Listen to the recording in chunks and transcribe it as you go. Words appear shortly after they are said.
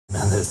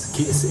Now there's the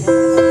kissing.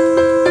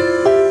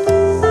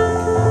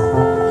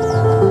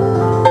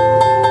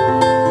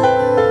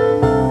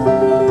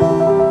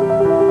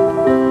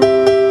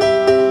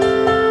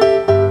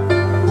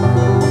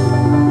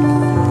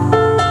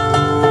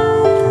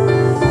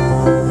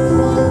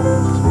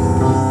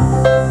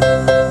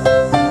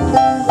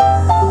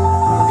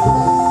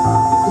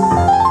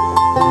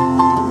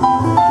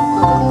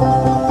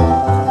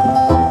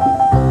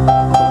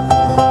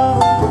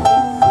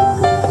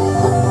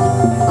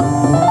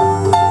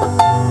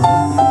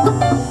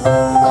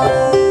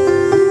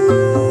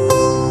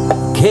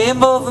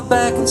 Came over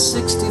back in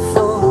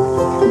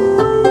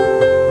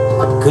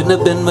 '64. Couldn't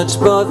have been much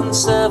more than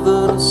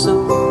 7 or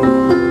so.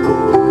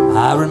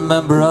 I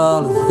remember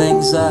all the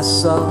things I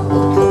saw,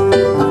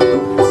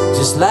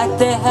 just like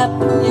they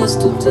happened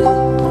yesterday.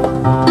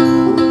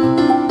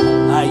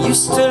 I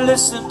used to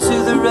listen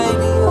to the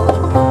radio.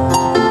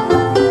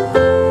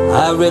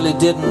 I really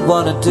didn't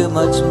want to do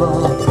much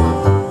more.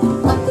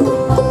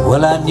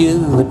 Well, I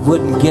knew it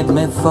wouldn't get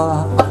me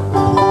far.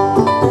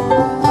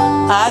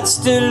 I'd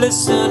still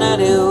listen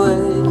anyway.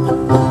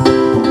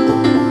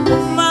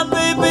 My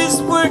baby's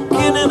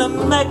working in a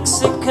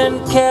Mexican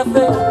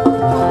cafe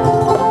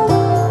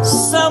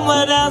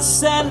somewhere down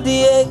San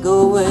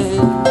Diego way.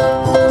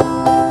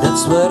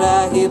 That's what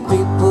I hear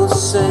people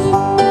say.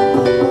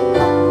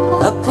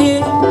 Up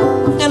here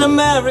in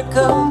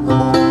America,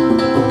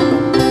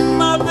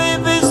 my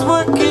baby's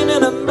working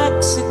in a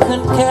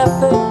Mexican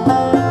cafe.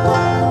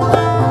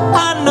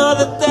 I know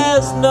that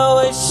there's no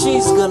way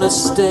she's gonna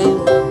stay.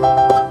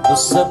 But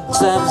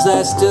sometimes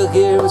I still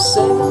hear her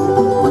say,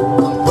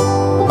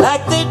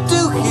 like they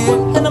do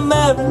here in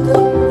America.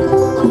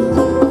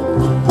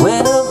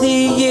 Well, the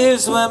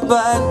years went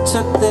by and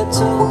took their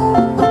toll,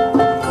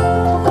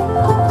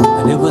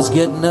 and it was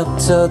getting up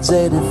towards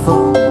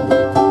 '84.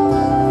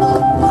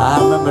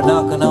 I remember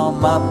knocking on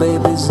my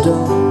baby's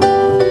door.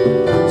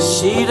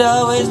 She'd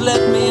always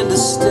let me in to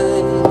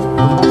stay.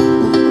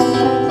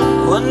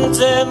 One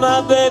day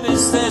my baby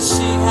said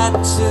she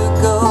had to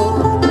go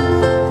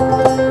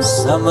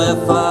somewhere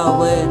far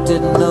away,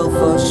 didn't know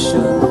for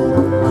sure.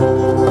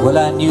 Well,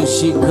 I knew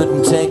she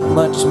couldn't take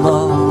much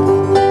more.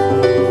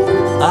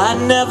 I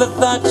never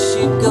thought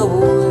she'd go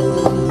away.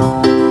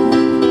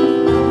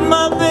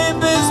 My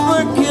baby's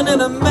working in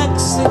a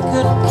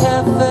Mexican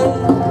cafe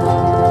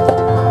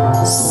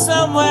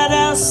somewhere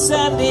down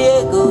San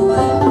Diego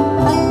way.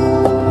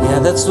 Yeah,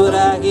 that's what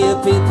I hear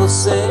people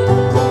say.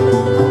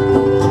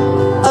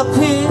 Up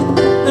here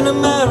in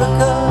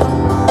America,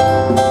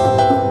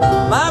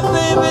 my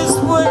baby's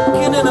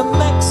working in a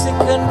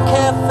Mexican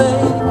cafe.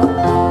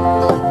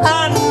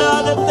 I know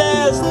that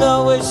there's no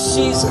way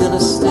she's gonna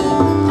stay.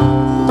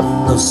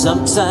 Though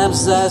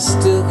sometimes I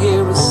still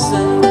hear her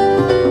say,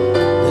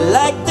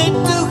 like they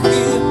do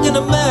here in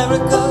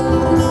America,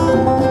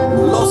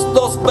 Los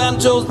dos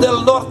Banjos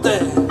del Norte.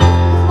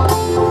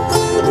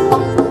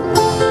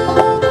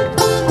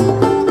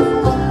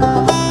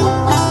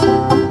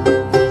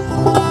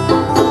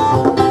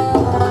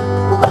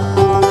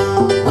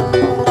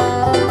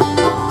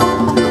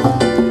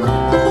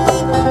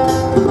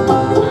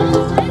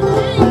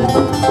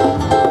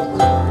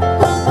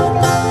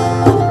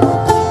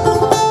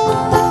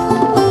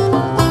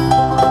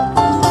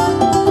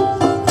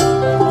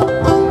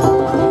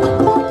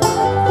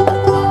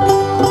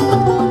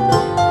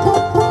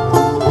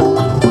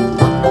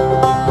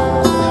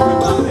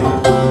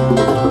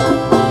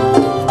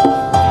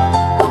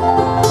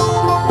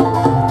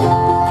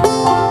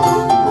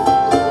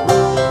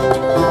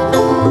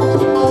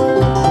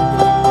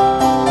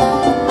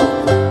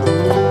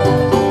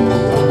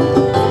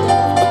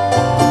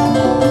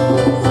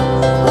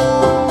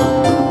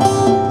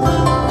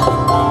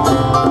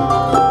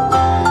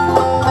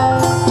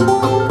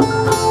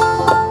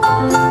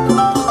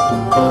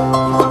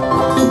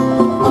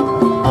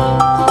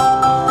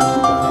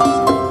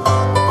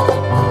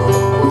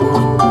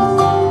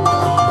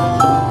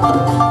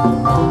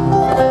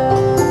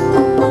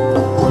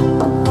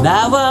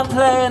 Now I'm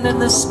playing in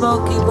the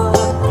smoky bar,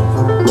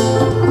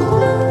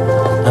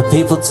 and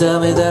people tell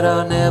me that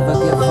I'll never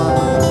get far.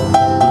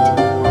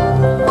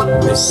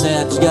 They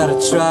said you gotta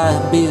try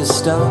and be a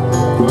star.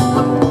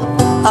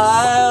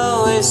 I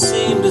always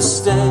seem to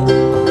stay,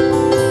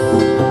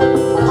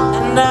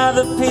 and now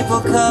the people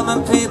come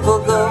and people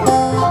go.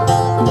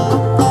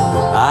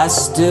 I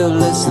still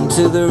listen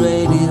to the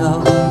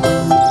radio,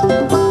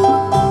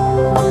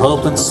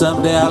 hoping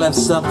someday I'll have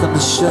something to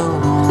show,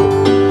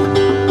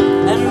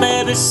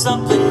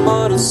 something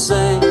more to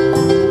say.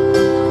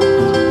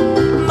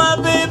 My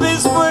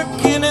baby's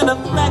working in a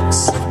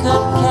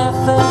Mexican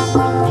cafe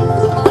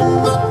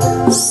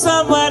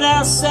somewhere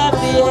down San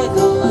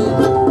Diego way.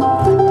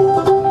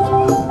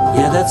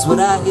 Yeah, that's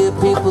what I hear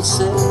people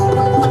say.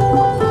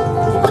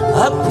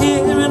 Up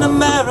here in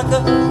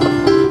America,